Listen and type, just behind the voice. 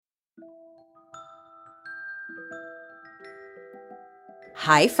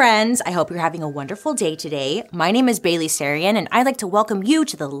Hi, friends. I hope you're having a wonderful day today. My name is Bailey Sarian, and I'd like to welcome you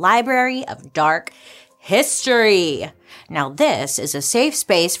to the Library of Dark History. Now, this is a safe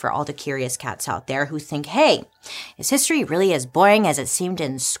space for all the curious cats out there who think, hey, is history really as boring as it seemed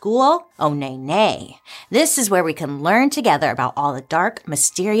in school? Oh, nay, nay. This is where we can learn together about all the dark,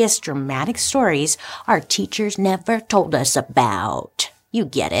 mysterious, dramatic stories our teachers never told us about. You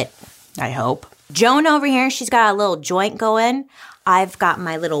get it, I hope. Joan over here, she's got a little joint going. I've got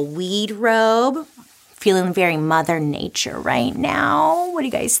my little weed robe. Feeling very Mother Nature right now. What do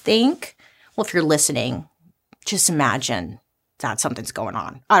you guys think? Well, if you're listening, just imagine that something's going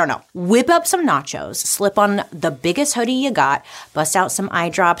on. I don't know. Whip up some nachos, slip on the biggest hoodie you got, bust out some eye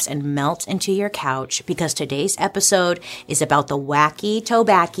drops, and melt into your couch because today's episode is about the wacky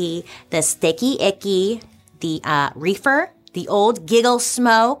tobacco, the sticky icky, the reefer, the old giggle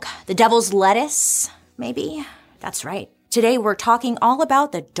smoke, the devil's lettuce, maybe? That's right. Today we're talking all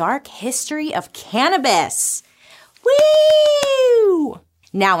about the dark history of cannabis. Woo!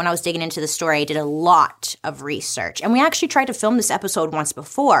 Now, when I was digging into the story, I did a lot of research. And we actually tried to film this episode once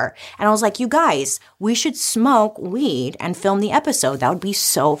before. And I was like, you guys, we should smoke weed and film the episode. That would be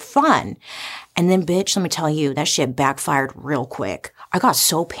so fun. And then, bitch, let me tell you, that shit backfired real quick. I got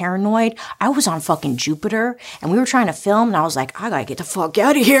so paranoid. I was on fucking Jupiter. And we were trying to film. And I was like, I gotta get the fuck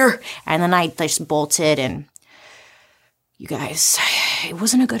out of here. And then I just bolted. And you guys, it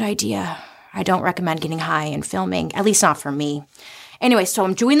wasn't a good idea. I don't recommend getting high and filming. At least not for me. Anyway, so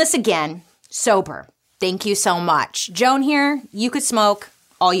I'm doing this again, sober. Thank you so much. Joan here, you could smoke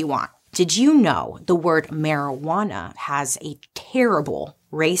all you want. Did you know the word marijuana has a terrible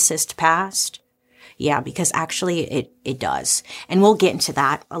racist past? Yeah, because actually it does. And we'll get into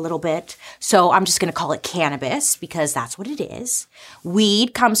that a little bit. So I'm just going to call it cannabis because that's what it is.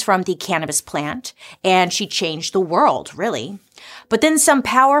 Weed comes from the cannabis plant, and she changed the world, really. But then some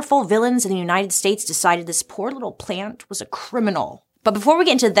powerful villains in the United States decided this poor little plant was a criminal. But before we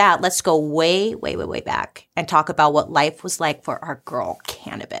get into that, let's go way, way, way, way back and talk about what life was like for our girl,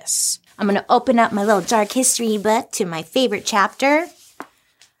 Cannabis. I'm going to open up my little dark history book to my favorite chapter.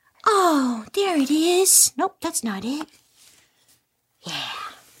 Oh, there it is. Nope, that's not it. Yeah.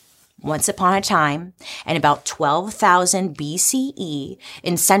 Once upon a time, in about 12,000 BCE,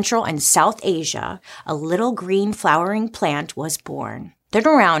 in Central and South Asia, a little green flowering plant was born. Then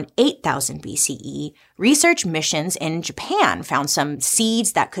around 8,000 BCE, research missions in Japan found some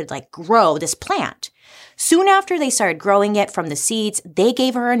seeds that could grow this plant. Soon after they started growing it from the seeds, they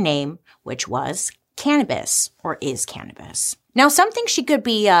gave her a name, which was Cannabis, or is Cannabis. Now, some think she could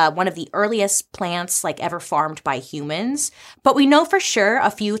be one of the earliest plants ever farmed by humans, but we know for sure a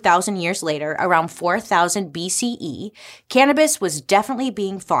few thousand years later, around 4,000 BCE, cannabis was definitely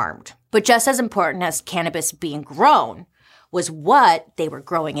being farmed. But just as important as cannabis being grown was what they were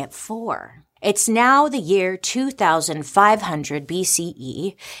growing it for. It's now the year 2500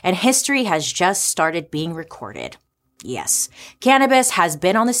 BCE, and history has just started being recorded. Yes, cannabis has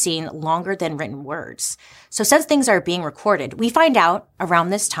been on the scene longer than written words. So since things are being recorded, we find out around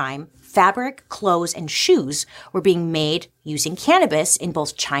this time, fabric, clothes, and shoes were being made using cannabis in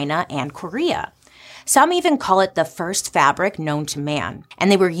both China and Korea. Some even call it the first fabric known to man, and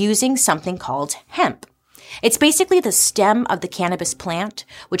they were using something called hemp. It's basically the stem of the cannabis plant,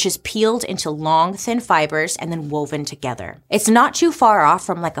 which is peeled into long, thin fibers and then woven together. It's not too far off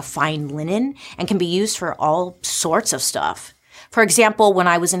from a fine linen and can be used for all sorts of stuff. For example, when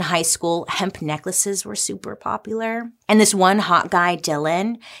I was in high school, hemp necklaces were super popular. And this one hot guy,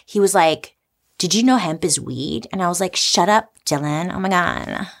 Dylan, he was like, "Did you know hemp is weed?" And I was like, "Shut up, Dylan. Oh my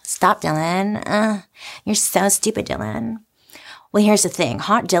God. Stop, Dylan. You're so stupid, Dylan." Well, here's the thing.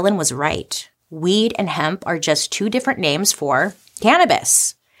 Hot Dylan was right. Weed and hemp are just two different names for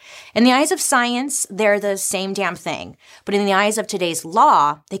cannabis. In the eyes of science, they're the same damn thing. But in the eyes of today's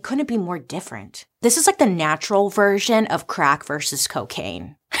law, they couldn't be more different. This is the natural version of crack versus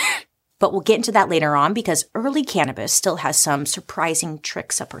cocaine. But we'll get into that later on because early cannabis still has some surprising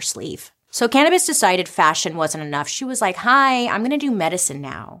tricks up her sleeve. So Cannabis decided fashion wasn't enough. She was like, "Hi, I'm going to do medicine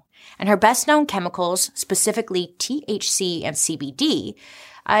now." And her best-known chemicals, specifically THC and CBD,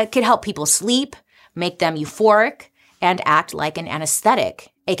 could help people sleep, make them euphoric, and act like an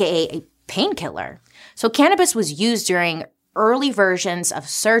anesthetic, aka a painkiller. So cannabis was used during early versions of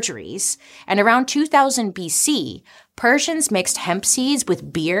surgeries, and around 2000 BC, Persians mixed hemp seeds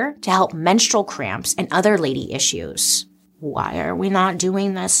with beer to help menstrual cramps and other lady issues. Why are we not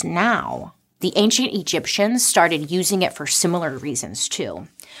doing this now? The ancient Egyptians started using it for similar reasons too.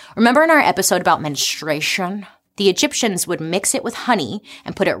 Remember in our episode about menstruation? The Egyptians would mix it with honey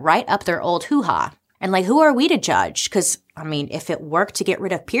and put it right up their old hoo-ha. And like, who are we to judge? Because, I mean, if it worked to get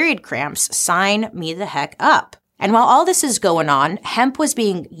rid of period cramps, sign me the heck up. And while all this is going on, hemp was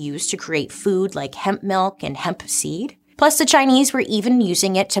being used to create food like hemp milk and hemp seed. Plus, the Chinese were even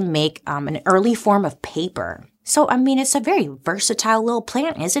using it to make an early form of paper. So, I mean, it's a very versatile little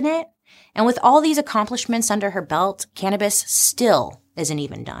plant, isn't it? And with all these accomplishments under her belt, cannabis still isn't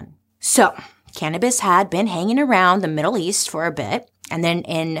even done. So, cannabis had been hanging around the Middle East for a bit, and then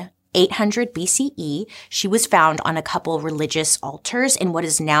in 800 BCE, she was found on a couple religious altars in what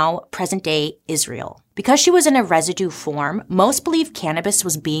is now present-day Israel. Because she was in a residue form, most believe cannabis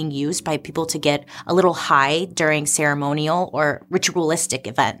was being used by people to get a little high during ceremonial or ritualistic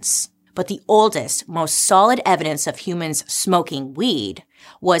events. But the oldest, most solid evidence of humans smoking weed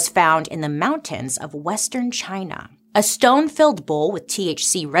was found in the mountains of western China. A stone-filled bowl with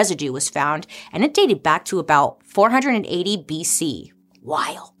THC residue was found, and it dated back to about 480 BC.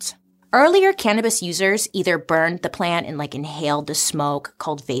 Wild. Earlier cannabis users either burned the plant and like inhaled the smoke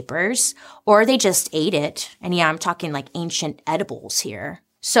called vapors, or they just ate it. And yeah, I'm talking like ancient edibles here.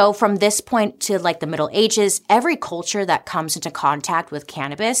 So from this point to like the Middle Ages, every culture that comes into contact with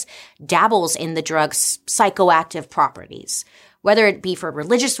cannabis dabbles in the drug's psychoactive properties. Whether it be for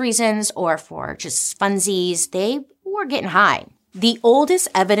religious reasons or for just funsies, they were getting high. The oldest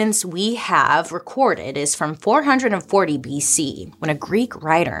evidence we have recorded is from 440 BC, when a Greek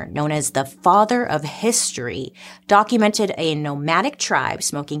writer known as the Father of History documented a nomadic tribe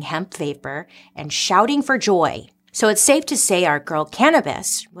smoking hemp vapor and shouting for joy. So it's safe to say our girl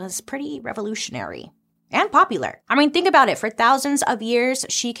Cannabis was pretty revolutionary and popular. I mean, think about it. For thousands of years,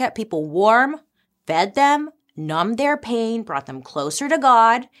 she kept people warm, fed them, numbed their pain, brought them closer to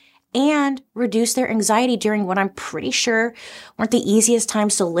God, and reduce their anxiety during what I'm pretty sure weren't the easiest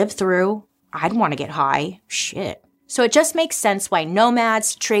times to live through. I'd want to get high. Shit. So it just makes sense why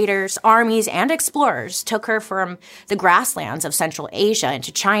nomads, traders, armies, and explorers took her from the grasslands of Central Asia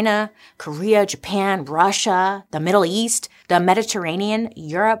into China, Korea, Japan, Russia, the Middle East, the Mediterranean,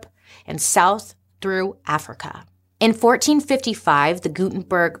 Europe, and south through Africa. In 1455, the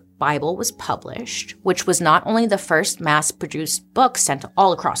Gutenberg Bible was published, which was not only the first mass-produced book sent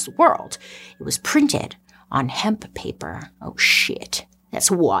all across the world, it was printed on hemp paper. Oh shit,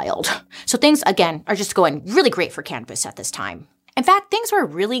 that's wild. So things, again, are just going really great for cannabis at this time. In fact, things were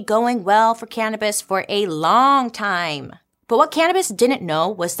really going well for cannabis for a long time. But what cannabis didn't know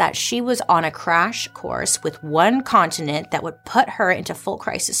was that she was on a crash course with one continent that would put her into full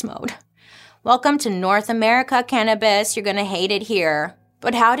crisis mode. Welcome to North America, cannabis. You're gonna hate it here.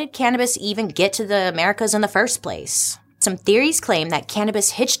 But how did cannabis even get to the Americas in the first place? Some theories claim that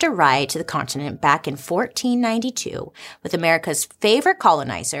cannabis hitched a ride to the continent back in 1492 with America's favorite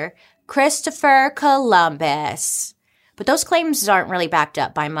colonizer, Christopher Columbus. But those claims aren't really backed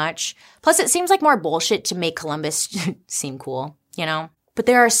up by much. Plus, it seems like more bullshit to make Columbus seem cool, you know? But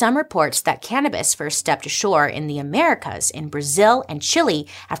there are some reports that cannabis first stepped ashore in the Americas in Brazil and Chile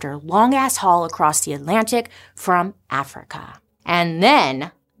after a long-ass haul across the Atlantic from Africa. And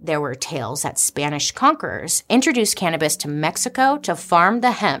then there were tales that Spanish conquerors introduced cannabis to Mexico to farm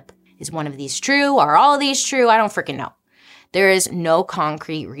the hemp. Is one of these true? Are all of these true? I don't freaking know. There is no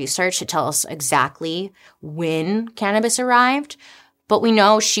concrete research to tell us exactly when cannabis arrived, but we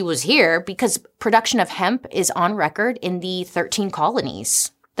know she was here because production of hemp is on record in the 13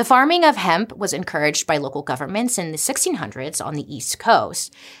 colonies. The farming of hemp was encouraged by local governments in the 1600s on the East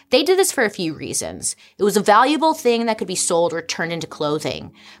Coast. They did this for a few reasons. It was a valuable thing that could be sold or turned into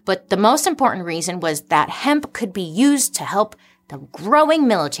clothing. But the most important reason was that hemp could be used to help the growing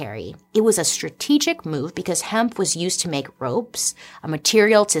military. It was a strategic move because hemp was used to make ropes, a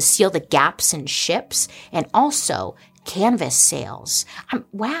material to seal the gaps in ships, and also canvas sails.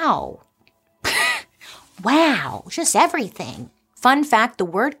 Wow. Wow, just everything. Fun fact, the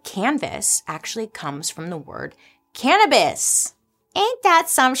word canvas actually comes from the word cannabis. Ain't that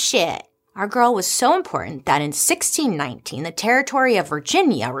some shit? Our girl was so important that in 1619, the territory of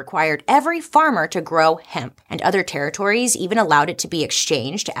Virginia required every farmer to grow hemp, and other territories even allowed it to be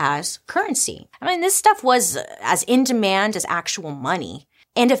exchanged as currency. I mean, this stuff was as in demand as actual money.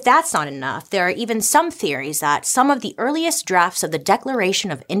 And if that's not enough, there are even some theories that some of the earliest drafts of the Declaration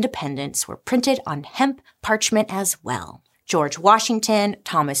of Independence were printed on hemp parchment as well. George Washington,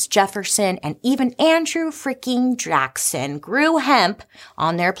 Thomas Jefferson, and even Andrew freaking Jackson grew hemp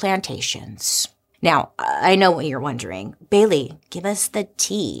on their plantations. Now, I know what you're wondering. Bailey, give us the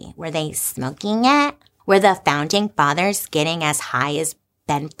tea. Were they smoking it? Were the founding fathers getting as high as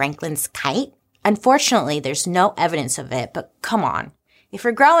Ben Franklin's kite? Unfortunately, there's no evidence of it, but come on. If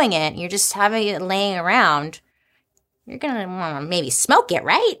you're growing it, you're just having it laying around, you're going to want to maybe smoke it,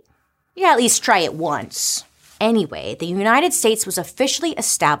 right? Yeah, at least try it once. Anyway, the United States was officially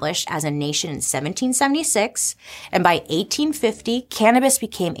established as a nation in 1776, and by 1850, cannabis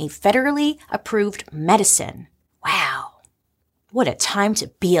became a federally approved medicine. Wow, what a time to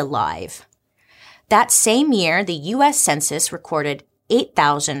be alive. That same year, the U.S. Census recorded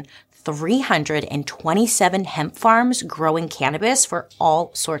 8,327 hemp farms growing cannabis for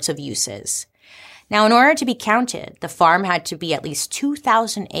all sorts of uses. Now, in order to be counted, the farm had to be at least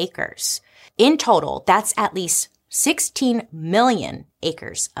 2,000 acres. In total, that's at least 16 million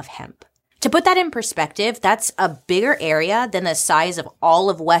acres of hemp. To put that in perspective, that's a bigger area than the size of all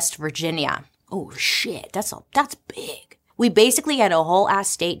of West Virginia. Oh shit, that's big. We basically had a whole ass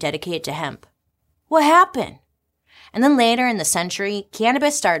state dedicated to hemp. What happened? And then later in the century,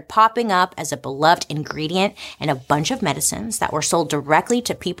 cannabis started popping up as a beloved ingredient in a bunch of medicines that were sold directly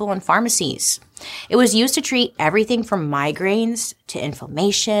to people in pharmacies. It was used to treat everything from migraines to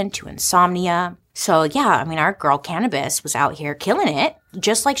inflammation to insomnia. So yeah, our girl Cannabis was out here killing it,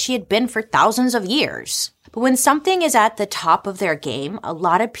 just like she had been for thousands of years. But when something is at the top of their game, a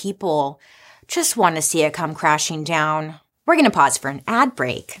lot of people just want to see it come crashing down. We're going to pause for an ad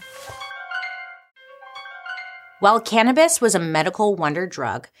break. While cannabis was a medical wonder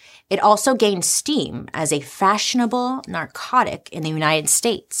drug, it also gained steam as a fashionable narcotic in the United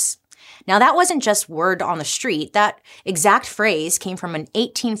States. Now, that wasn't just word on the street. That exact phrase came from an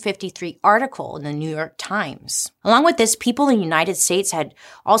 1853 article in the New York Times. Along with this, people in the United States had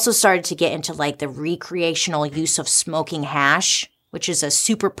also started to get into the recreational use of smoking hash, which is a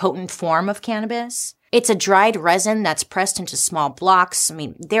super potent form of cannabis. It's a dried resin that's pressed into small blocks.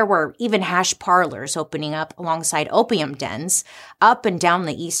 There were even hash parlors opening up alongside opium dens up and down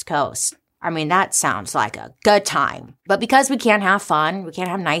the East Coast. That sounds like a good time. But because we can't have fun, we can't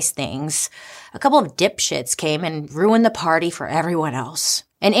have nice things, a couple of dipshits came and ruined the party for everyone else.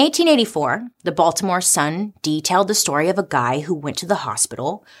 In 1884, the Baltimore Sun detailed the story of a guy who went to the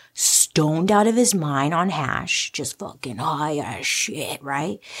hospital, stoned out of his mind on hash, just fucking high as shit,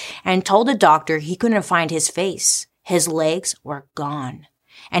 right? And told the doctor he couldn't find his face. His legs were gone.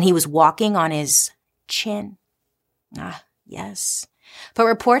 And he was walking on his chin. Yes. But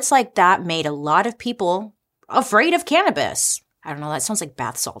reports like that made a lot of people afraid of cannabis. I don't know, that sounds like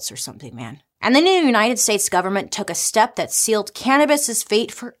bath salts or something, man. And then the United States government took a step that sealed cannabis's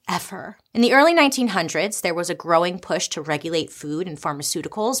fate forever. In the early 1900s, there was a growing push to regulate food and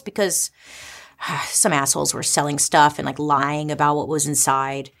pharmaceuticals because some assholes were selling stuff and lying about what was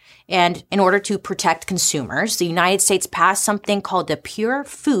inside. And in order to protect consumers, the United States passed something called the Pure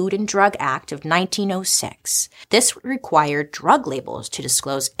Food and Drug Act of 1906. This required drug labels to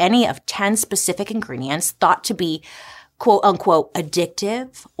disclose any of 10 specific ingredients thought to be quote unquote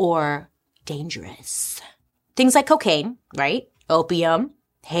addictive or dangerous. Things like cocaine, right? Opium,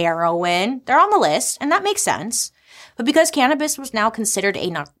 heroin, they're on the list, and that makes sense. But because cannabis was now considered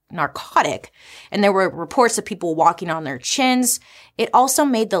a narcotic, and there were reports of people walking on their chins, it also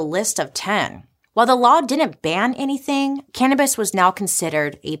made the list of 10. While the law didn't ban anything, cannabis was now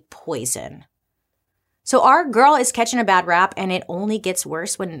considered a poison. So our girl is catching a bad rap, and it only gets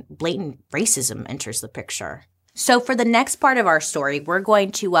worse when blatant racism enters the picture. So for the next part of our story, we're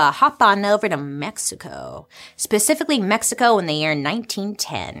going to hop on over to Mexico, specifically Mexico in the year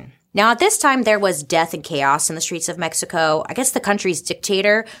 1910. Now, at this time, there was death and chaos in the streets of Mexico. I guess the country's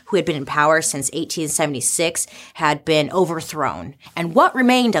dictator, who had been in power since 1876, had been overthrown. And what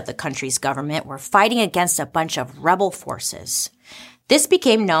remained of the country's government were fighting against a bunch of rebel forces. This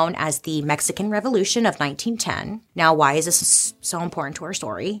became known as the Mexican Revolution of 1910. Now, why is this so important to our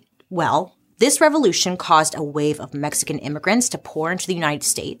story? Well, this revolution caused a wave of Mexican immigrants to pour into the United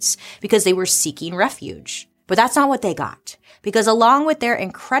States because they were seeking refuge. But that's not what they got. Because along with their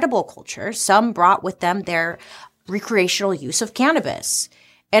incredible culture, some brought with them their recreational use of cannabis.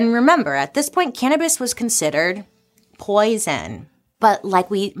 And remember, at this point, cannabis was considered poison. But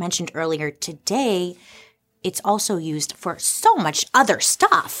like we mentioned earlier today, it's also used for so much other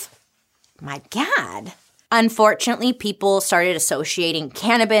stuff. My God. Unfortunately, people started associating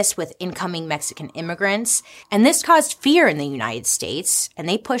cannabis with incoming Mexican immigrants, and this caused fear in the United States, and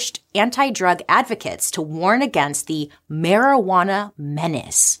they pushed anti-drug advocates to warn against the marijuana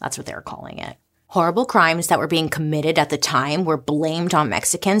menace. That's what they were calling it. Horrible crimes that were being committed at the time were blamed on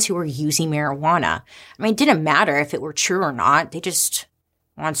Mexicans who were using marijuana. It didn't matter if it were true or not. They just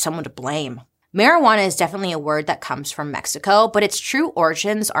wanted someone to blame. Marijuana is definitely a word that comes from Mexico, but its true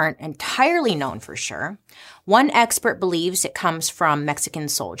origins aren't entirely known for sure. One expert believes it comes from Mexican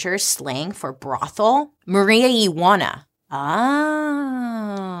soldiers' slang for brothel, Maria y Juana.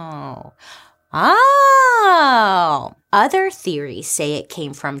 Oh. Other theories say it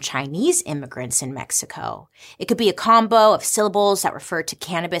came from Chinese immigrants in Mexico. It could be a combo of syllables that refer to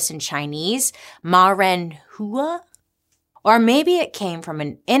cannabis in Chinese, marenhua, or maybe it came from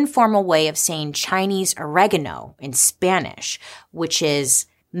an informal way of saying Chinese oregano in Spanish, which is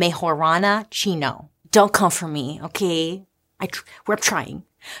mejorana chino. Don't come for me, okay? We're trying.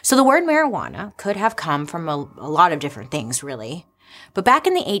 So the word marijuana could have come from a lot of different things, really. But back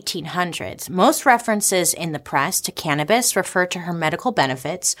in the 1800s, most references in the press to cannabis refer to her medical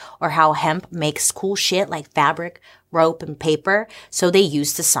benefits or how hemp makes cool shit like fabric, rope, and paper, so they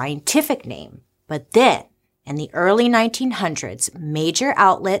used the scientific name. But then, in the early 1900s, major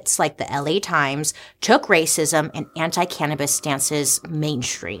outlets like the LA Times took racism and anti-cannabis stances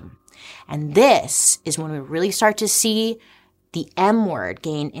mainstream. And this is when we really start to see the M word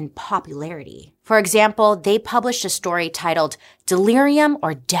gain in popularity. For example, they published a story titled Delirium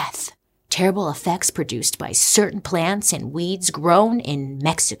or Death, Terrible Effects Produced by Certain Plants and Weeds Grown in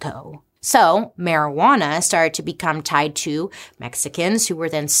Mexico. So, marijuana started to become tied to Mexicans who were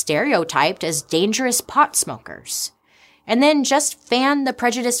then stereotyped as dangerous pot smokers. And then just fanned the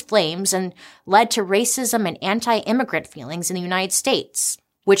prejudiced flames and led to racism and anti-immigrant feelings in the United States,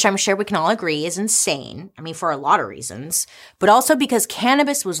 which I'm sure we can all agree is insane. I mean, for a lot of reasons, but also because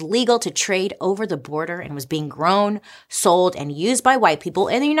cannabis was legal to trade over the border and was being grown, sold, and used by white people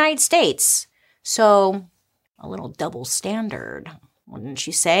in the United States. So, a little double standard, wouldn't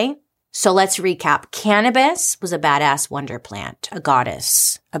you say? So let's recap. Cannabis was a badass wonder plant, a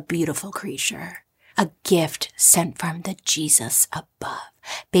goddess, a beautiful creature, a gift sent from the Jesus above.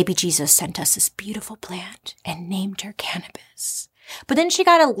 Baby Jesus sent us this beautiful plant and named her cannabis. But then she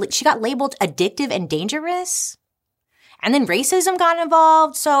got labeled addictive and dangerous. And then racism got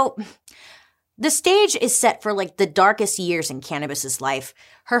involved. So the stage is set for like the darkest years in cannabis's life,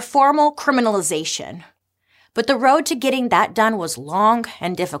 her formal criminalization. But the road to getting that done was long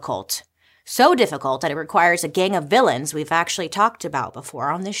and difficult. So difficult that it requires a gang of villains we've actually talked about before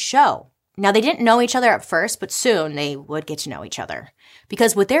on this show. Now, they didn't know each other at first, but soon they would get to know each other.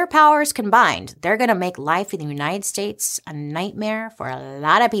 Because with their powers combined, they're going to make life in the United States a nightmare for a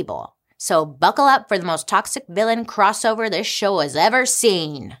lot of people. So buckle up for the most toxic villain crossover this show has ever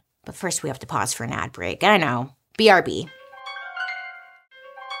seen. But first we have to pause for an ad break. I know. BRB.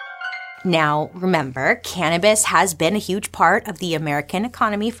 Now, remember, cannabis has been a huge part of the American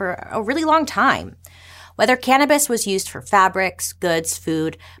economy for a really long time. Whether cannabis was used for fabrics, goods,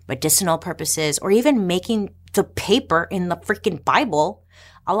 food, medicinal purposes, or even making the paper in the freaking Bible,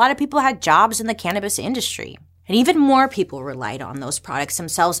 a lot of people had jobs in the cannabis industry. And even more people relied on those products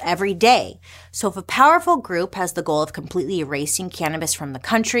themselves every day. So if a powerful group has the goal of completely erasing cannabis from the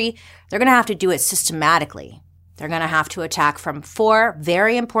country, they're going to have to do it systematically. They're going to have to attack from 4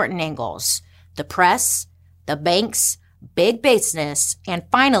 very important angles: the press, the banks, big business, and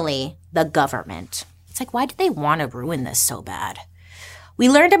finally, the government. It's like, why did they want to ruin this so bad? We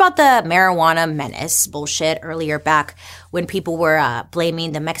learned about the marijuana menace bullshit earlier back when people were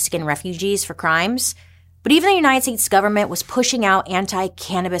blaming the Mexican refugees for crimes. But even the United States government was pushing out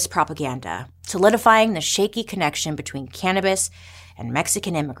anti-cannabis propaganda, solidifying the shaky connection between cannabis and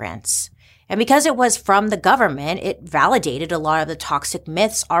Mexican immigrants. And because it was from the government, it validated a lot of the toxic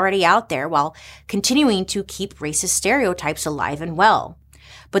myths already out there while continuing to keep racist stereotypes alive and well.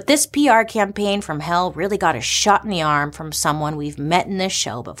 But this PR campaign from hell really got a shot in the arm from someone we've met in this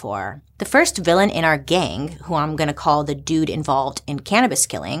show before. The first villain in our gang, who I'm going to call the dude involved in cannabis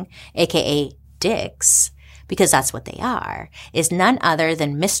killing, aka dicks, because that's what they are, is none other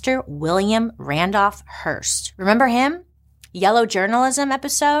than Mr. William Randolph Hearst. Remember him? Yellow Journalism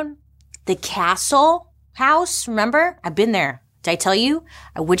episode? The Castle House, remember? I've been there. Did I tell you?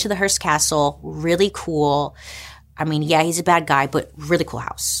 I went to the Hearst Castle. Really cool. I mean, yeah, he's a bad guy, but really cool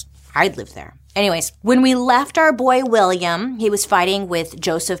house. I'd live there. Anyways, when we left our boy William, he was fighting with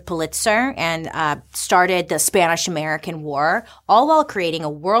Joseph Pulitzer and started the Spanish-American War, all while creating a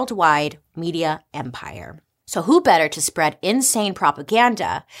worldwide media empire. So who better to spread insane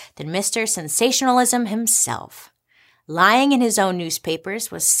propaganda than Mr. Sensationalism himself? Lying in his own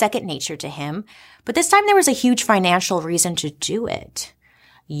newspapers was second nature to him, but this time there was a huge financial reason to do it.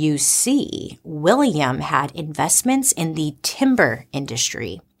 You see, William had investments in the timber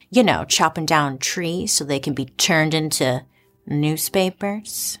industry. You know, chopping down trees so they can be turned into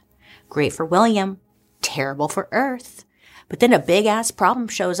newspapers. Great for William, terrible for Earth. But then a big-ass problem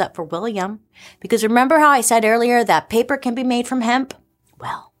shows up for William. Because remember how I said earlier that paper can be made from hemp?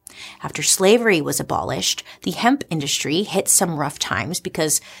 Well, after slavery was abolished, the hemp industry hit some rough times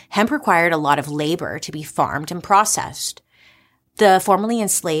because hemp required a lot of labor to be farmed and processed. The formerly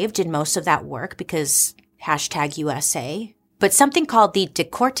enslaved did most of that work because #USA. But something called the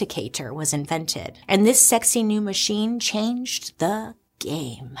decorticator was invented. And this sexy new machine changed the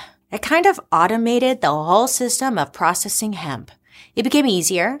game. It kind of automated the whole system of processing hemp. It became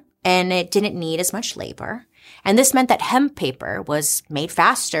easier, and it didn't need as much labor. And this meant that hemp paper was made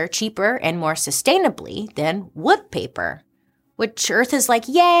faster, cheaper, and more sustainably than wood paper. Which Earth is like,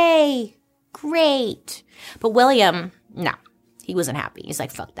 yay, great. But William, no, he wasn't happy. He's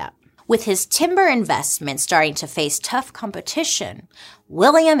like, fuck that. With his timber investment starting to face tough competition,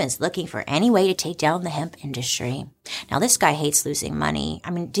 William is looking for any way to take down the hemp industry. Now, this guy hates losing money.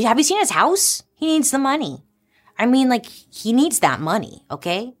 I mean, have you seen his house? He needs the money. I mean, like, he needs that money,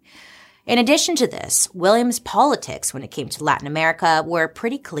 okay? In addition to this, William's politics when it came to Latin America were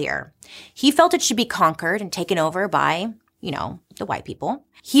pretty clear. He felt it should be conquered and taken over by, the white people.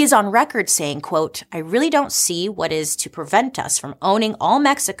 He is on record saying, quote, "I really don't see what is to prevent us from owning all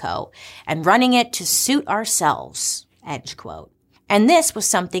Mexico and running it to suit ourselves," end quote. And this was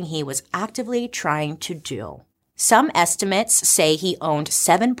something he was actively trying to do. Some estimates say he owned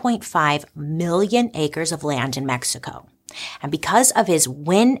 7.5 million acres of land in Mexico. And because of his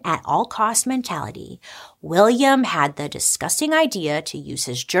win-at-all-cost mentality, William had the disgusting idea to use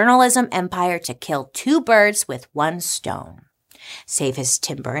his journalism empire to kill two birds with one stone. Save his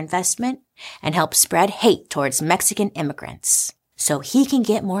timber investment and help spread hate towards Mexican immigrants so he can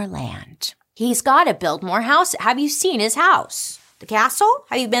get more land. He's got to build more houses. Have you seen his house? The castle?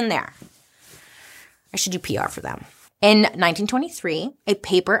 Have you been there? I should do PR for them. In 1923, a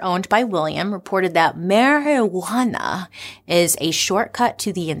paper owned by William reported that marijuana is a shortcut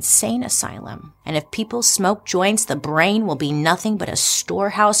to the insane asylum. And if people smoke joints, the brain will be nothing but a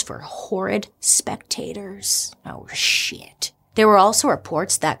storehouse for horrid spectators. Oh, shit. There were also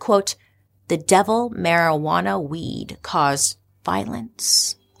reports that, quote, the devil marijuana weed caused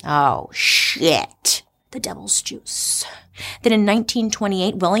violence. Oh, shit. The devil's juice. Then in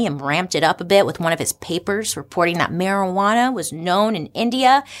 1928, William ramped it up a bit with one of his papers reporting that marijuana was known in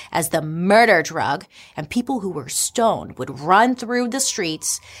India as the murder drug, and people who were stoned would run through the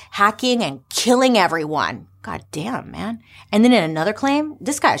streets, hacking and killing everyone. God damn, man. And then in another claim,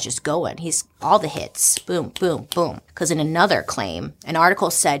 this guy's just going. He's all the hits. Boom, boom, boom. Because in another claim, an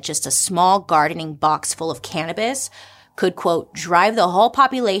article said just a small gardening box full of cannabis could, quote, drive the whole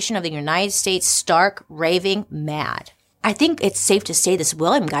population of the United States stark, raving mad. I think it's safe to say this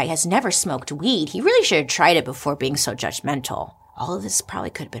William guy has never smoked weed. He really should have tried it before being so judgmental. All of this probably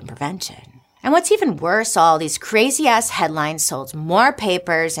could have been prevented. And what's even worse, all these crazy-ass headlines sold more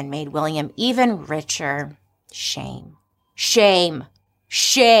papers and made William even richer. Shame. Shame.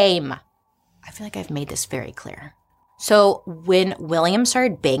 Shame. I feel like I've made this very clear. So when William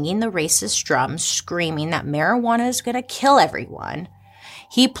started banging the racist drums, screaming that marijuana is going to kill everyone,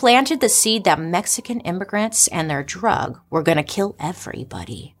 he planted the seed that Mexican immigrants and their drug were going to kill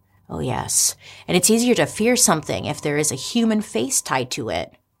everybody. Oh, yes. And it's easier to fear something if there is a human face tied to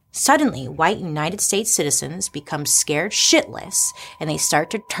it. Suddenly, white United States citizens become scared shitless, and they start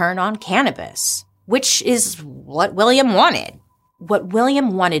to turn on cannabis, which is what William wanted. What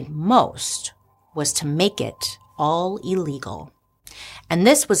William wanted most was to make it all illegal. And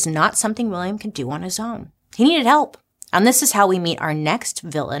this was not something William could do on his own. He needed help. And this is how we meet our next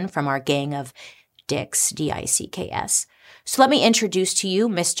villain from our gang of dicks, D-I-C-K-S. So let me introduce to you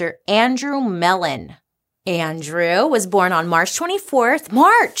Mr. Andrew Mellon. Andrew was born on March 24th.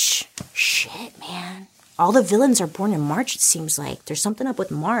 March! Shit, man. All the villains are born in March, it seems like. There's something up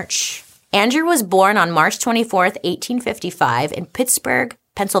with March. Andrew was born on March 24th, 1855 in Pittsburgh,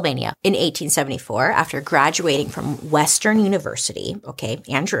 Pennsylvania in 1874 after graduating from Western University. Okay,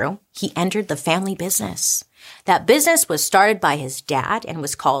 Andrew, he entered the family business. That business was started by his dad and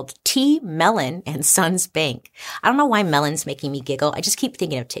was called T. Mellon and Sons Bank. I don't know why Mellon's making me giggle. I just keep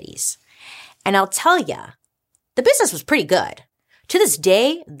thinking of titties. And I'll tell ya, the business was pretty good. To this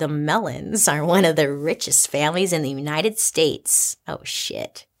day, the Mellons are one of the richest families in the United States. Oh,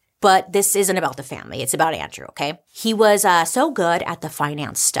 shit. But this isn't about the family. It's about Andrew, okay? He was so good at the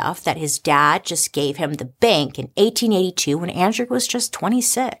finance stuff that his dad just gave him the bank in 1882 when Andrew was just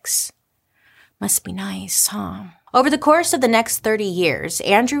 26. Must be nice, huh? Over the course of the next 30 years,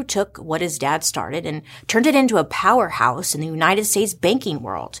 Andrew took what his dad started and turned it into a powerhouse in the United States banking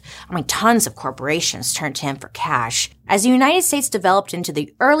world. I mean, tons of corporations turned to him for cash. As the United States developed into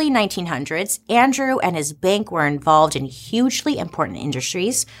the early 1900s, Andrew and his bank were involved in hugely important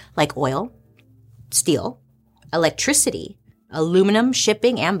industries like oil, steel, electricity, aluminum,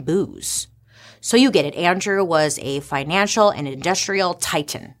 shipping, and booze. So you get it, Andrew was a financial and industrial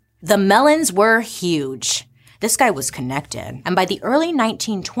titan. The Mellons were huge. This guy was connected. And by the early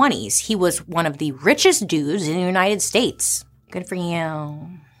 1920s, he was one of the richest dudes in the United States. Good for you.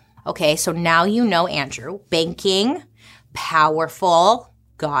 Okay, so now you know Andrew. Banking, powerful,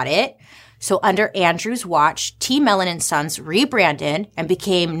 got it. So under Andrew's watch, T. Mellon & Sons rebranded and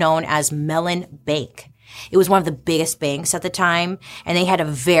became known as Mellon Bank. It was one of the biggest banks at the time, and they had a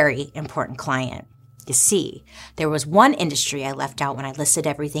very important client. You see, there was one industry I left out when I listed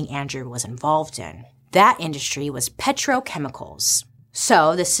everything Andrew was involved in. That industry was petrochemicals.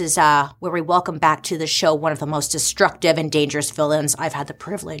 So this is where we welcome back to the show one of the most destructive and dangerous villains I've had the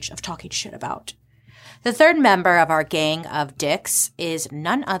privilege of talking shit about. The third member of our gang of dicks is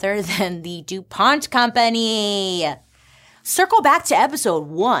none other than the DuPont Company. Circle back to episode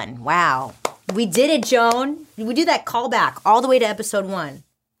 1. Wow. We did it, Joan. We did that callback all the way to episode 1.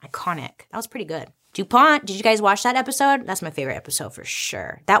 Iconic. That was pretty good. DuPont, did you guys watch that episode? That's my favorite episode for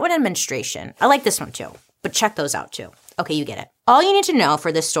sure. That one and menstruation. I like this one too, but check those out too. Okay, you get it. All you need to know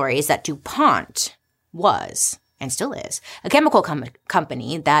for this story is that DuPont was, and still is, a chemical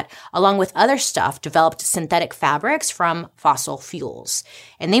company that, along with other stuff, developed synthetic fabrics from fossil fuels.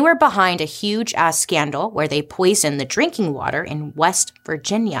 And they were behind a huge-ass scandal where they poisoned the drinking water in West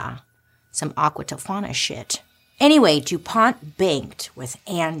Virginia. Some aqua tofana shit. Anyway, DuPont banked with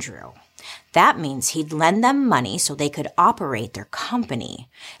Andrew. That means he'd lend them money so they could operate their company.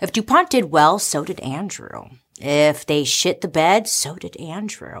 If DuPont did well, so did Andrew. If they shit the bed, so did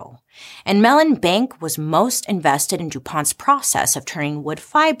Andrew. And Mellon Bank was most invested in DuPont's process of turning wood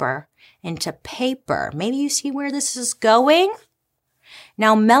fiber into paper. Maybe you see where this is going?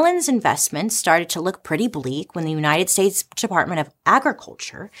 Now, Mellon's investments started to look pretty bleak when the United States Department of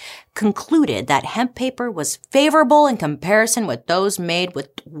Agriculture concluded that hemp paper was favorable in comparison with those made with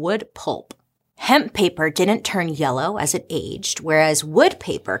wood pulp. Hemp paper didn't turn yellow as it aged, whereas wood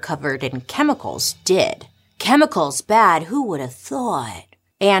paper covered in chemicals did. Chemicals bad, who would have thought?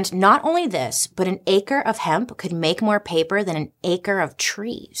 And not only this, but an acre of hemp could make more paper than an acre of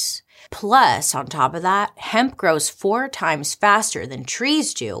trees. Plus, on top of that, hemp grows 4 times faster than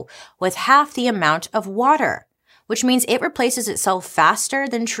trees do with half the amount of water, which means it replaces itself faster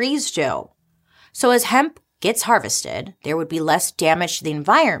than trees do. So as hemp gets harvested, there would be less damage to the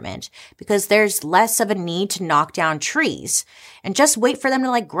environment because there's less of a need to knock down trees and just wait for them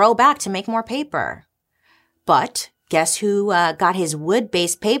to grow back to make more paper. But guess who got his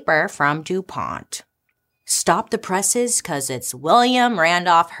wood-based paper from DuPont? Stop the presses, because it's William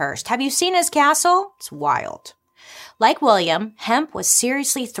Randolph Hearst. Have you seen his castle? It's wild. Like William, hemp was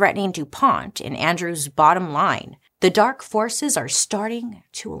seriously threatening DuPont and Andrew's bottom line. The dark forces are starting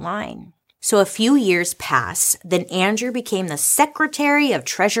to align. So a few years pass, then Andrew became the Secretary of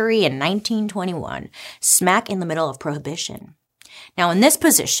Treasury in 1921, smack in the middle of Prohibition. Now, in this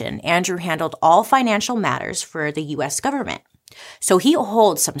position, Andrew handled all financial matters for the U.S. government. So he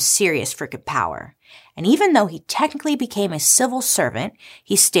holds some serious freaking power. And even though he technically became a civil servant,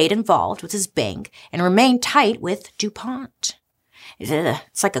 he stayed involved with his bank and remained tight with DuPont.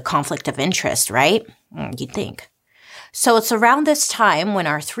 It's like a conflict of interest, right? You'd think. So it's around this time when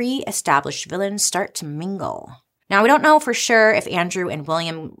our 3 established villains start to mingle. Now, we don't know for sure if Andrew and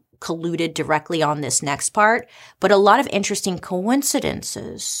William colluded directly on this next part, but a lot of interesting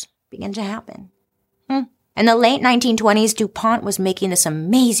coincidences begin to happen. In the late 1920s, DuPont was making this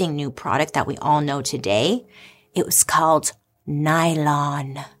amazing new product that we all know today. It was called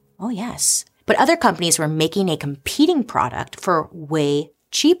nylon. Oh, yes. But other companies were making a competing product for way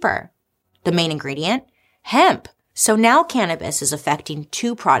cheaper. The main ingredient? Hemp. So now cannabis is affecting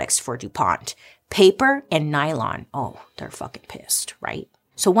 2 products for DuPont, paper and nylon. Oh, they're fucking pissed, right?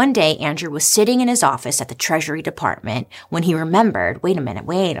 So one day, Andrew was sitting in his office at the Treasury Department when he remembered, wait a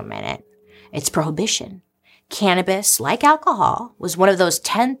minute. It's Prohibition. Cannabis, like alcohol, was one of those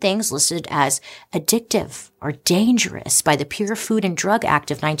 10 things listed as addictive or dangerous by the Pure Food and Drug Act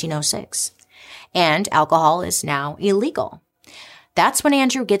of 1906. And alcohol is now illegal. That's when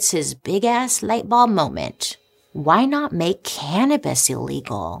Andrew gets his big-ass light bulb moment. Why not make cannabis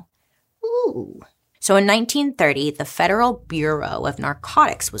illegal? Ooh. So in 1930, the Federal Bureau of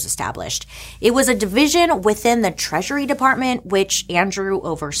Narcotics was established. It was a division within the Treasury Department, which Andrew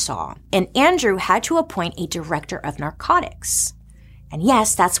oversaw. And Andrew had to appoint a director of narcotics. And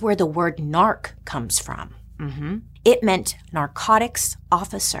yes, that's where the word narc comes from. It meant narcotics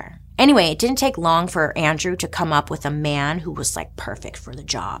officer. Anyway, it didn't take long for Andrew to come up with a man who was perfect for the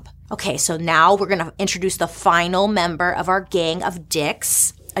job. Okay, so now we're going to introduce the final member of our gang of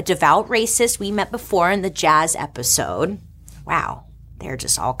dicks. A devout racist we met before in the jazz episode. Wow, they're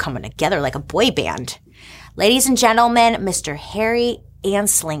just all coming together like a boy band. Ladies and gentlemen, Mr. Harry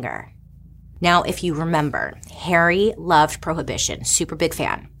Anslinger. Now, if you remember, Harry loved prohibition, super big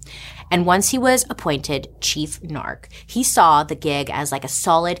fan. And once he was appointed chief narc, he saw the gig as like a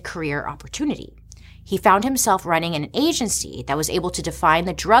solid career opportunity. He found himself running an agency that was able to define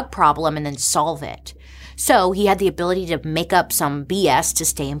the drug problem and then solve it. So he had the ability to make up some BS to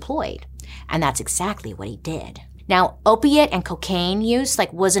stay employed. And that's exactly what he did. Now, opiate and cocaine use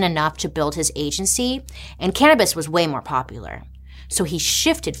wasn't enough to build his agency, and cannabis was way more popular. So he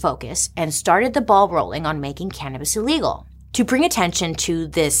shifted focus and started the ball rolling on making cannabis illegal. To bring attention to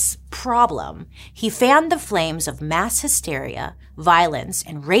this problem, he fanned the flames of mass hysteria, violence,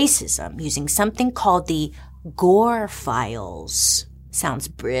 and racism using something called the Gore Files. Sounds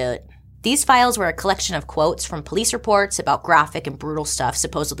brilliant. These files were a collection of quotes from police reports about graphic and brutal stuff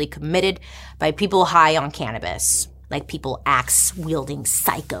supposedly committed by people high on cannabis, like people axe-wielding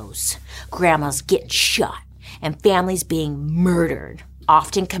psychos, grandmas getting shot, and families being murdered,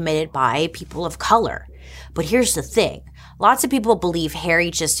 often committed by people of color. But here's the thing. Lots of people believe Harry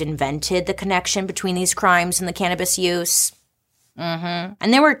just invented the connection between these crimes and the cannabis use. And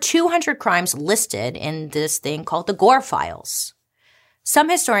there were 200 crimes listed in this thing called the Gore Files. Some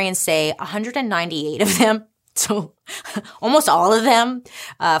historians say 198 of them, so almost all of them,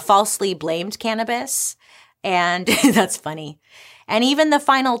 falsely blamed cannabis. And that's funny. And even the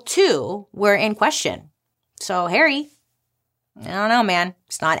final 2 were in question. So Harry, I don't know, man,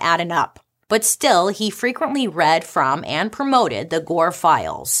 it's not adding up. But still, he frequently read from and promoted the Gore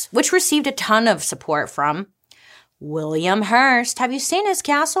Files, which received a ton of support from William Hearst. Have you seen his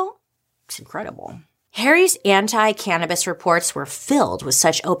castle? It's incredible. Harry's anti-cannabis reports were filled with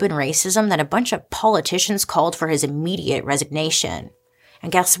such open racism that a bunch of politicians called for his immediate resignation.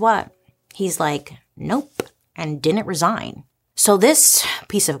 And guess what? He's like, nope, and didn't resign. So this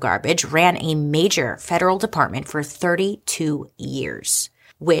piece of garbage ran a major federal department for 32 years.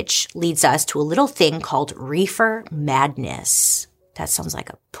 Which leads us to a little thing called reefer madness. That sounds like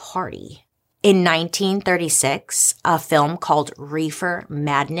a party. In 1936, a film called Reefer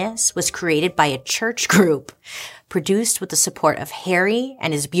Madness was created by a church group, produced with the support of Harry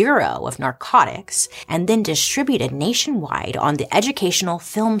and his Bureau of Narcotics, and then distributed nationwide on the educational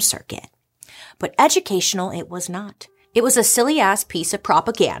film circuit. But educational it was not. It was a silly-ass piece of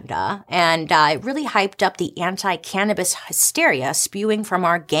propaganda, and it really hyped up the anti-cannabis hysteria spewing from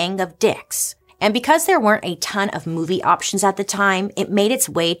our gang of dicks. And because there weren't a ton of movie options at the time, it made its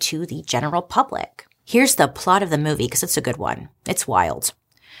way to the general public. Here's the plot of the movie, because it's a good one. It's wild.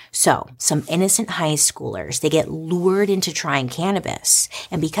 So, some innocent high schoolers, they get lured into trying cannabis,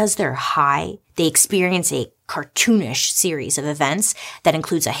 and because they're high, they experience a cartoonish series of events that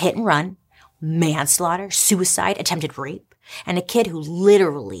includes a hit and run, manslaughter, suicide, attempted rape, and a kid who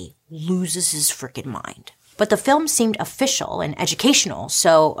literally loses his frickin' mind. But the film seemed official and educational,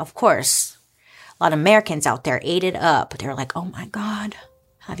 so, of course, a lot of Americans out there ate it up. They were like, oh my God,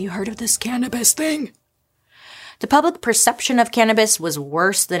 have you heard of this cannabis thing? The public perception of cannabis was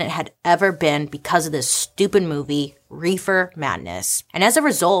worse than it had ever been because of this stupid movie, Reefer Madness. And as a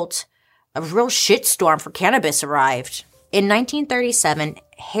result, a real shitstorm for cannabis arrived. In 1937,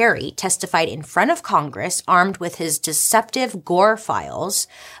 Harry testified in front of Congress armed with his deceptive Gore Files,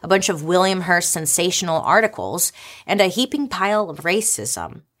 a bunch of William Hearst sensational articles, and a heaping pile of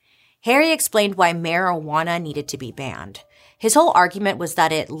racism. Harry explained why marijuana needed to be banned. His whole argument was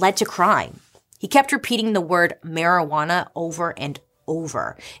that it led to crime. He kept repeating the word marijuana over and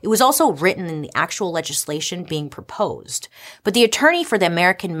over. It was also written in the actual legislation being proposed. But the attorney for the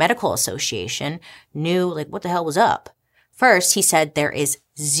American Medical Association knew, what the hell was up. First, he said there is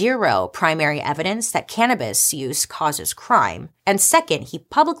zero primary evidence that cannabis use causes crime. And second, he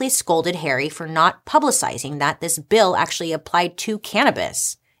publicly scolded Harry for not publicizing that this bill actually applied to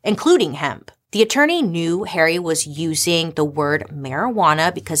cannabis, including hemp. The attorney knew Harry was using the word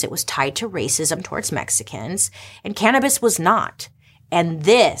marijuana because it was tied to racism towards Mexicans, and cannabis was not. And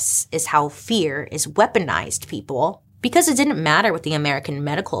this is how fear is weaponized, people. Because it didn't matter what the American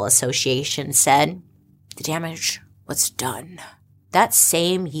Medical Association said. The damage was done. That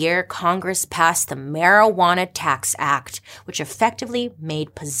same year, Congress passed the Marijuana Tax Act, which effectively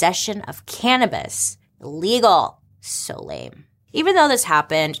made possession of cannabis illegal. So lame. Even though this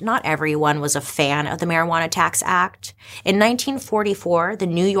happened, not everyone was a fan of the Marijuana Tax Act. In 1944, the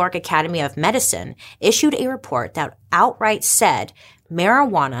New York Academy of Medicine issued a report that outright said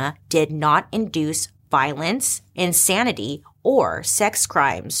marijuana did not induce violence, insanity, or sex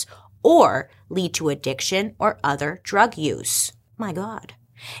crimes, or lead to addiction or other drug use. My God.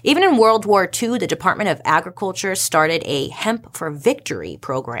 Even in World War II, the Department of Agriculture started a Hemp for Victory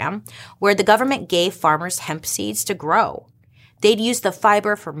program where the government gave farmers hemp seeds to grow. They'd use the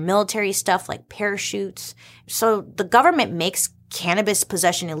fiber for military stuff like parachutes. So the government makes cannabis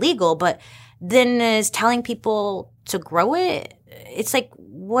possession illegal, but then is telling people to grow it. It's like,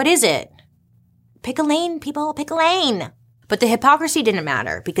 what is it? Pick a lane, people, pick a lane. But the hypocrisy didn't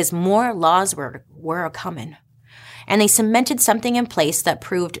matter because more laws were coming. And they cemented something in place that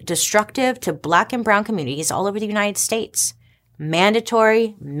proved destructive to Black and brown communities all over the United States.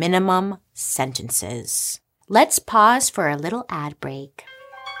 Mandatory minimum sentences. Let's pause for a little ad break.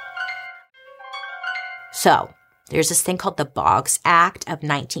 So, there's this thing called the Boggs Act of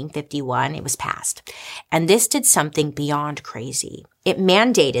 1951. It was passed. And this did something beyond crazy. It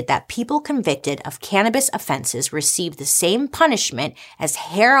mandated that people convicted of cannabis offenses receive the same punishment as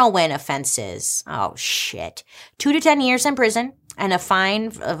heroin offenses. Oh, shit. 2 to 10 years in prison and a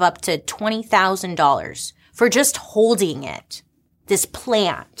fine of up to $20,000 for just holding it. This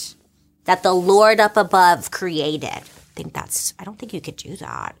plant that the Lord up above created. I don't think you could do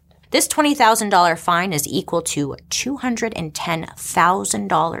that. This $20,000 fine is equal to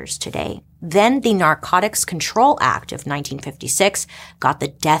 $210,000 today. Then the Narcotics Control Act of 1956 got the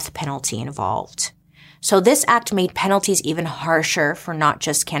death penalty involved. So this act made penalties even harsher for not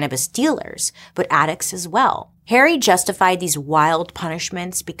just cannabis dealers, but addicts as well. Harry justified these wild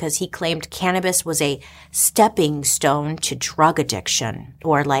punishments because he claimed cannabis was a stepping stone to drug addiction,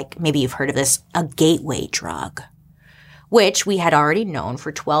 or like maybe you've heard of this, a gateway drug, which we had already known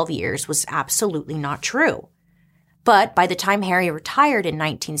for 12 years was absolutely not true. But by the time Harry retired in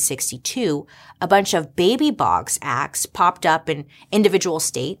 1962, a bunch of baby Boggs acts popped up in individual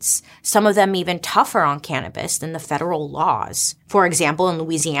states, some of them even tougher on cannabis than the federal laws. For example, in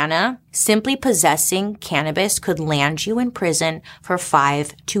Louisiana, simply possessing cannabis could land you in prison for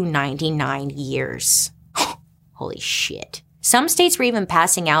 5 to 99 years. Holy shit. Some states were even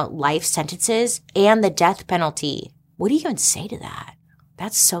passing out life sentences and the death penalty. What do you even say to that?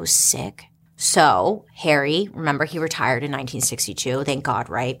 That's so sick. So, Harry, remember he retired in 1962, thank God,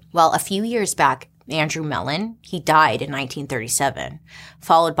 right? Well, a few years back, Andrew Mellon, he died in 1937,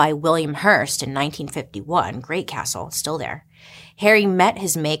 followed by William Hearst in 1951, Great Castle, still there. Harry met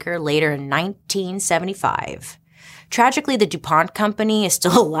his maker later in 1975. Tragically, the DuPont company is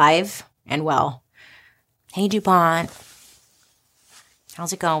still alive and well. Hey, DuPont.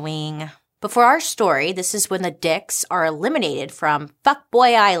 How's it going? But for our story, this is when the dicks are eliminated from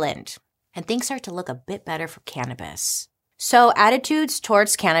Fuckboy Island. And things start to look a bit better for cannabis. So attitudes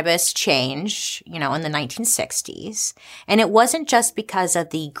towards cannabis changed, in the 1960s. And it wasn't just because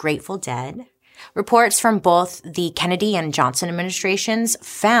of the Grateful Dead. Reports from both the Kennedy and Johnson administrations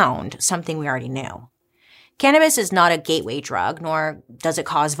found something we already knew. Cannabis is not a gateway drug, nor does it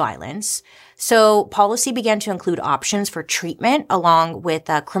cause violence. So policy began to include options for treatment along with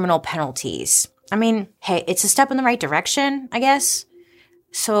criminal penalties. I mean, hey, it's a step in the right direction, I guess.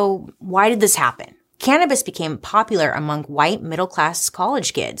 So why did this happen? Cannabis became popular among white middle-class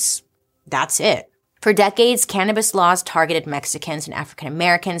college kids. That's it. For decades, cannabis laws targeted Mexicans and African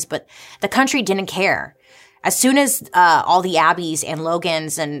Americans, but the country didn't care. As soon as all the Abbeys and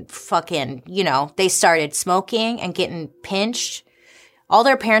Logans and fucking, they started smoking and getting pinched, all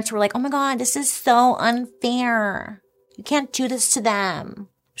their parents were like, oh my God, this is so unfair. You can't do this to them.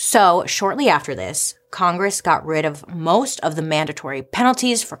 So shortly after this, Congress got rid of most of the mandatory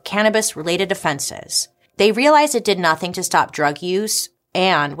penalties for cannabis-related offenses. They realized it did nothing to stop drug use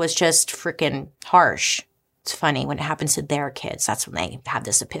and was just freaking harsh. It's funny, when it happens to their kids, that's when they have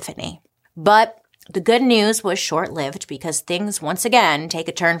this epiphany. But the good news was short-lived because things once again take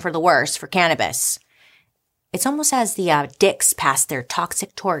a turn for the worse for cannabis. It's almost as the dicks pass their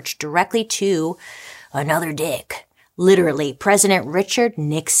toxic torch directly to another dick. Literally, President Richard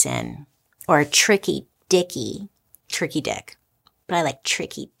Nixon. Or Tricky Dicky. Tricky Dick. But I like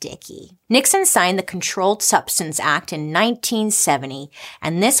Tricky Dicky. Nixon signed the Controlled Substance Act in 1970,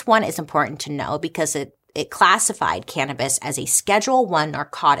 and this one is important to know because it classified cannabis as a Schedule I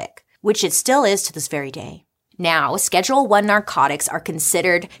narcotic, which it still is to this very day. Now, Schedule I narcotics are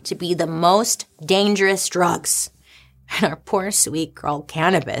considered to be the most dangerous drugs. And our poor sweet girl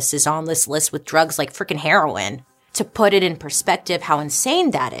cannabis is on this list with drugs like freaking heroin. To put it in perspective how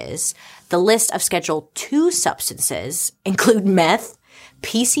insane that is, the list of Schedule II substances include meth,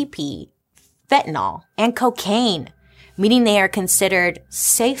 PCP, fentanyl, and cocaine, meaning they are considered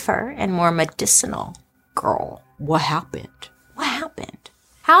safer and more medicinal. Girl, what happened? What happened?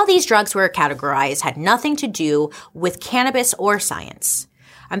 How these drugs were categorized had nothing to do with cannabis or science.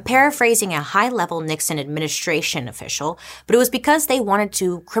 I'm paraphrasing a high-level Nixon administration official, but it was because they wanted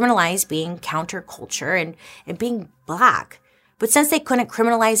to criminalize being counterculture and being black. But since they couldn't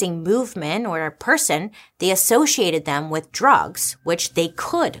criminalize a movement or a person, they associated them with drugs, which they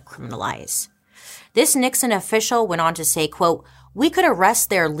could criminalize. This Nixon official went on to say, quote, "We could arrest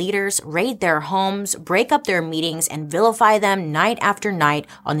their leaders, raid their homes, break up their meetings, and vilify them night after night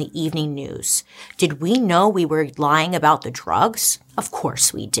on the evening news. Did we know we were lying about the drugs? Of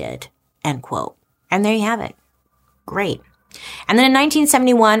course we did." End quote. And there you have it. Great. And then in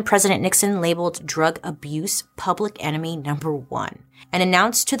 1971, President Nixon labeled drug abuse public enemy number 1 and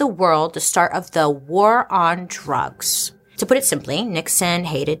announced to the world the start of the war on drugs. To put it simply, Nixon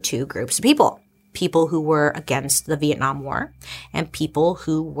hated 2 groups of people. People who were against the Vietnam War and people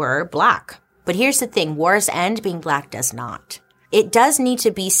who were Black. But here's the thing, wars end, being Black does not. It does need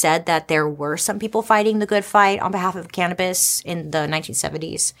to be said that there were some people fighting the good fight on behalf of cannabis in the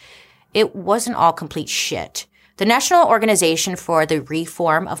 1970s. It wasn't all complete shit. The National Organization for the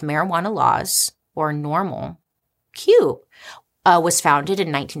Reform of Marijuana Laws, or NORML, was founded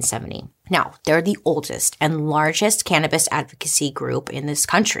in 1970. Now, they're the oldest and largest cannabis advocacy group in this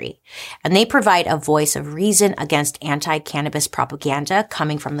country, and they provide a voice of reason against anti-cannabis propaganda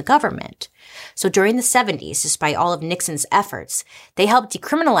coming from the government. So during the 70s, despite all of Nixon's efforts, they helped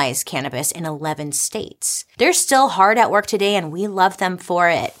decriminalize cannabis in 11 states. They're still hard at work today, and we love them for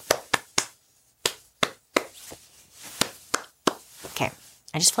it. Okay,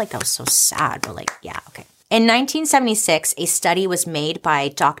 I just feel like that was so sad, but yeah, okay. In 1976, a study was made by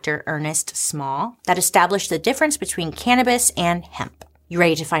Dr. Ernest Small that established the difference between cannabis and hemp. You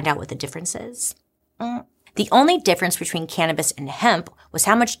ready to find out what the difference is? The only difference between cannabis and hemp was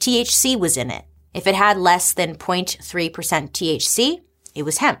how much THC was in it. If it had less than 0.3% THC, it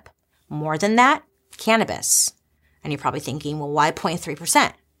was hemp. More than that, cannabis. And you're probably thinking, well, why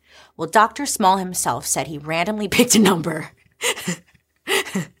 0.3%? Well, Dr. Small himself said he randomly picked a number.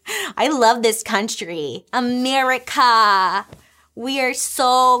 I love this country. America. We are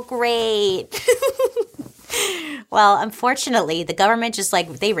so great. Well, unfortunately, the government just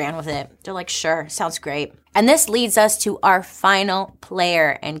they ran with it. They're like, sure, sounds great. And this leads us to our final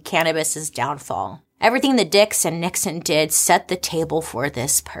player in cannabis's downfall. Everything the Dix and Nixon did set the table for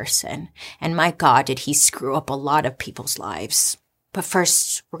this person. And my God, did he screw up a lot of people's lives. But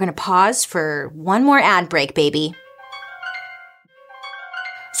first, we're going to pause for one more ad break, baby.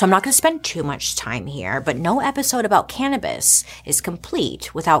 So I'm not going to spend too much time here, but no episode about cannabis is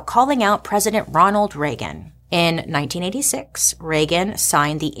complete without calling out President Ronald Reagan. In 1986, Reagan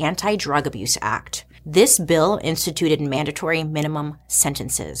signed the Anti-Drug Abuse Act. This bill instituted mandatory minimum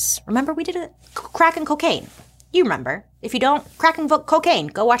sentences. Remember, we did crack and cocaine. You remember. If you don't, crack and cocaine,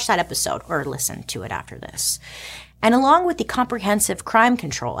 go watch that episode or listen to it after this. And along with the Comprehensive Crime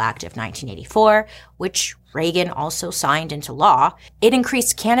Control Act of 1984, which Reagan also signed into law, it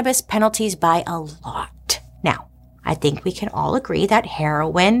increased cannabis penalties by a lot. Now, I think we can all agree that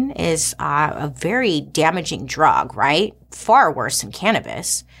heroin is a very damaging drug, right? Far worse than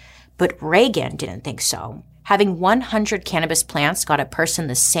cannabis. But Reagan didn't think so. Having 100 cannabis plants got a person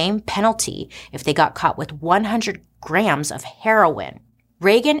the same penalty if they got caught with 100 grams of heroin.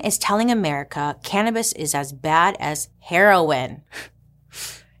 Reagan is telling America cannabis is as bad as heroin.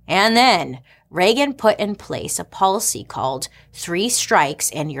 And then Reagan put in place a policy called 3 strikes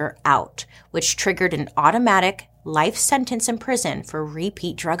and you're out, which triggered an automatic life sentence in prison for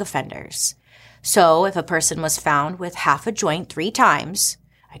repeat drug offenders. So if a person was found with half a joint 3 times,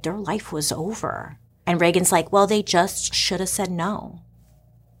 their life was over. And Reagan's like, well, they just should have said no.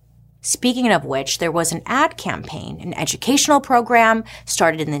 Speaking of which, there was an ad campaign, an educational program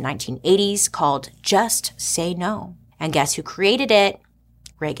started in the 1980s called Just Say No. And guess who created it?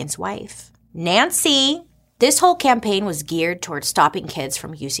 Reagan's wife, Nancy. This whole campaign was geared towards stopping kids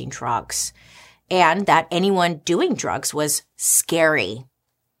from using drugs, and that anyone doing drugs was scary.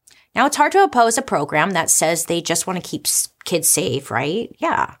 Now, it's hard to oppose a program that says they just want to keep kids safe, right?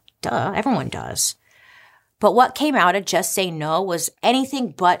 Yeah, duh, everyone does. But what came out of Just Say No was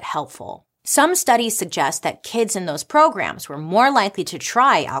anything but helpful. Some studies suggest that kids in those programs were more likely to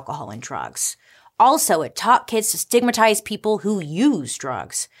try alcohol and drugs. Also, it taught kids to stigmatize people who use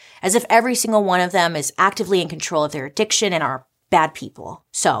drugs, as if every single one of them is actively in control of their addiction and are bad people.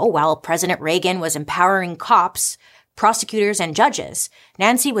 So, while President Reagan was empowering cops, prosecutors, and judges,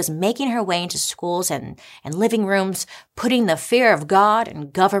 Nancy was making her way into schools and living rooms, putting the fear of God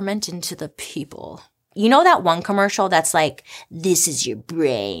and government into the people. You know that one commercial that's like, this is your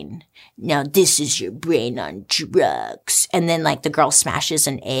brain. Now this is your brain on drugs. And then the girl smashes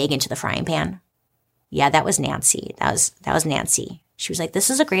an egg into the frying pan. Yeah, that was Nancy. That was Nancy. She was like, this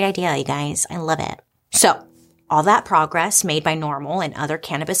is a great idea, you guys. I love it. So All that progress made by NORML and other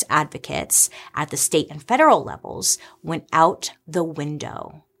cannabis advocates at the state and federal levels went out the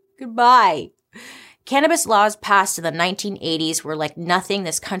window. Goodbye. Cannabis laws passed in the 1980s were like nothing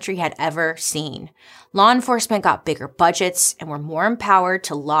this country had ever seen. Law enforcement got bigger budgets and were more empowered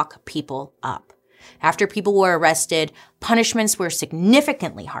to lock people up. After people were arrested, punishments were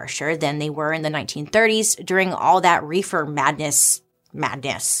significantly harsher than they were in the 1930s during all that reefer madness.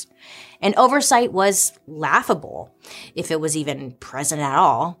 And oversight was laughable, if it was even present at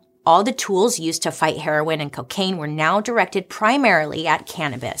all. All the tools used to fight heroin and cocaine were now directed primarily at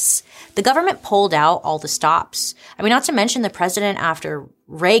cannabis. The government pulled out all the stops. I mean, not to mention the president after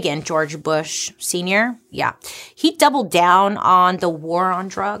Reagan, George Bush Sr., he doubled down on the war on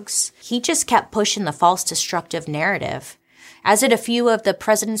drugs. He just kept pushing the false destructive narrative, as did a few of the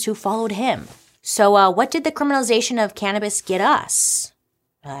presidents who followed him. So what did the criminalization of cannabis get us?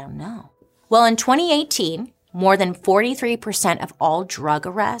 I don't know. Well, in 2018, more than 43% of all drug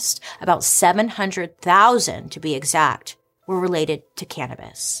arrests, about 700,000 to be exact, were related to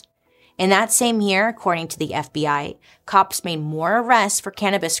cannabis. In that same year, according to the FBI, cops made more arrests for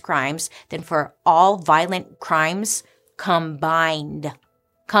cannabis crimes than for all violent crimes combined.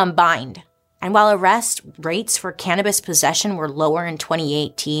 And while arrest rates for cannabis possession were lower in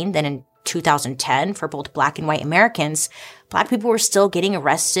 2018 than in 2010 for both Black and white Americans, Black people were still getting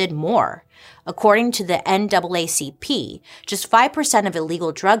arrested more. According to the NAACP, just 5% of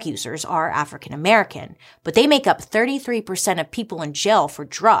illegal drug users are African American, but they make up 33% of people in jail for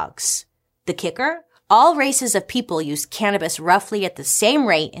drugs. The kicker? All races of people use cannabis roughly at the same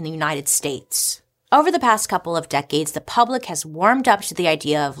rate in the United States. Over the past couple of decades, the public has warmed up to the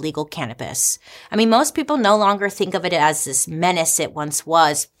idea of legal cannabis. I mean, most people no longer think of it as this menace it once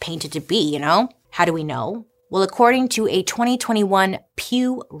was painted to be, How do we know? Well, according to a 2021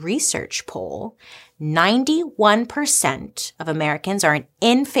 Pew Research poll, 91% of Americans are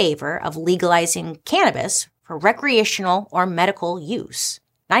in favor of legalizing cannabis for recreational or medical use.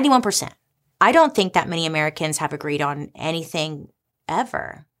 91%. I don't think that many Americans have agreed on anything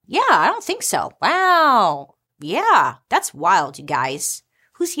ever. Yeah, I don't think so. Wow. Yeah, that's wild, you guys.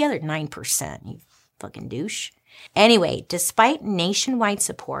 Who's the other 9%, you fucking douche? Anyway, despite nationwide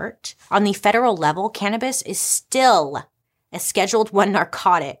support, on the federal level, cannabis is still a Scheduled I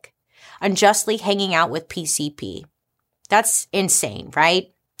narcotic, unjustly hanging out with PCP. That's insane,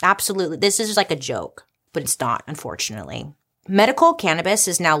 right? Absolutely. This is like a joke, but it's not, unfortunately. Medical cannabis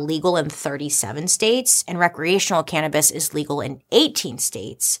is now legal in 37 states, and recreational cannabis is legal in 18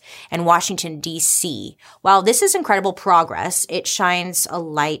 states and Washington, D.C. While this is incredible progress, it shines a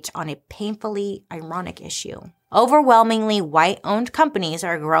light on a painfully ironic issue. Overwhelmingly white-owned companies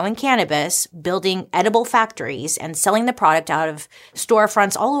are growing cannabis, building edible factories, and selling the product out of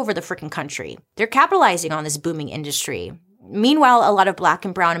storefronts all over the freaking country. They're capitalizing on this booming industry. Meanwhile, a lot of Black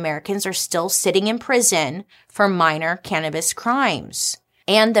and brown Americans are still sitting in prison for minor cannabis crimes.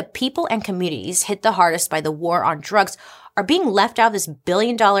 And the people and communities hit the hardest by the war on drugs are being left out of this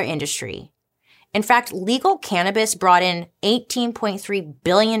billion-dollar industry. In fact, legal cannabis brought in $18.3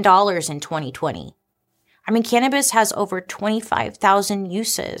 billion in 2020. I mean, cannabis has over 25,000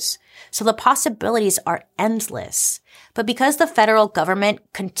 uses, so the possibilities are endless. But because the federal government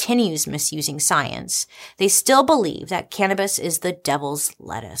continues misusing science, they still believe that cannabis is the devil's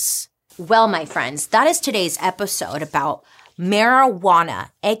lettuce. Well, my friends, that is today's episode about marijuana,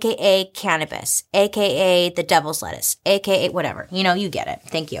 aka cannabis, aka the devil's lettuce, aka whatever. You get it.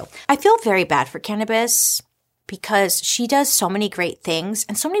 Thank you. I feel very bad for cannabis because she does so many great things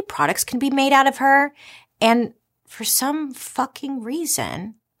and so many products can be made out of her. And for some fucking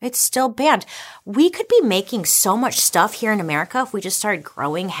reason, it's still banned. We could be making so much stuff here in America if we just started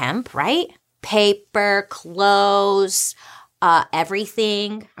growing hemp, right? Paper, clothes,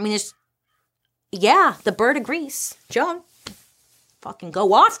 everything. I mean, the bird agrees. Joan, fucking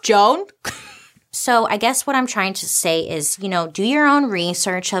go off, Joan. So I guess what I'm trying to say is, do your own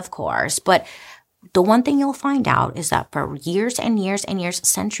research, of course, but the one thing you'll find out is that for years and years and years,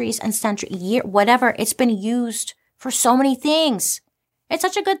 centuries and centuries, whatever, it's been used for so many things. It's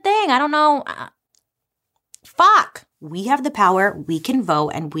such a good thing. I don't know. Fuck. We have the power. We can vote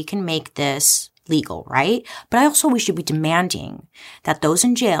and we can make this legal, right? But we should be demanding that those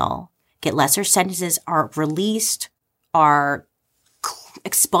in jail get lesser sentences, are released, are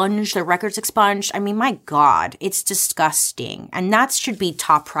expunged, their records expunged. I mean, my God, it's disgusting. And that should be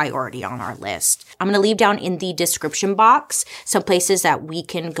top priority on our list. I'm going to leave down in the description box some places that we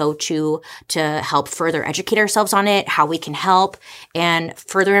can go to help further educate ourselves on it, how we can help, and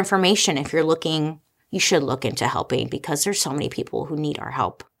further information. If you're looking, you should look into helping because there's so many people who need our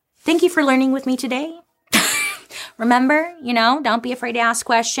help. Thank you for learning with me today. Remember, don't be afraid to ask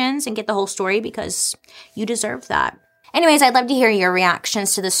questions and get the whole story because you deserve that. Anyways, I'd love to hear your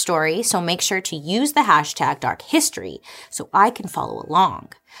reactions to the story, so make sure to use the hashtag Dark History so I can follow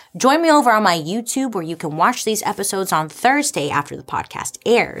along. Join me over on my YouTube where you can watch these episodes on Thursday after the podcast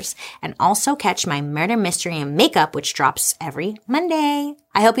airs, and also catch my Murder, Mystery, and Makeup, which drops every Monday.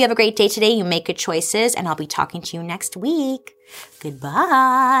 I hope you have a great day today, you make good choices, and I'll be talking to you next week.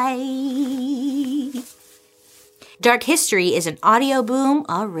 Goodbye. Dark History is an Audio Boom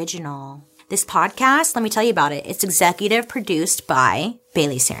original. This podcast, let me tell you about it. It's executive produced by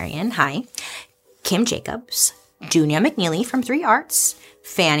Bailey Sarian, hi, Kim Jacobs, Junia McNeely from 3 Arts,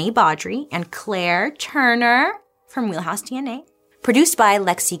 Fanny Baudry, and Claire Turner from Wheelhouse DNA. Produced by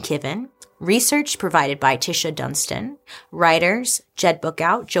Lexi Kiven. Research provided by Tisha Dunstan. Writers, Jed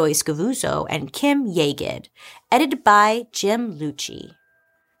Bookout, Joey Scavuzzo, and Kim Yegid. Edited by Jim Lucci.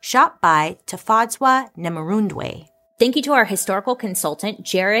 Shot by Tafadzwa Nemarundwe. Thank you to our historical consultant,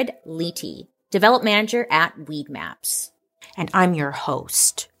 Jared Leety, development manager at Weed Maps. And I'm your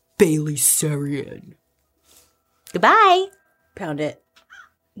host, Bailey Sarian. Goodbye. Pound it.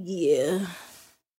 Yeah.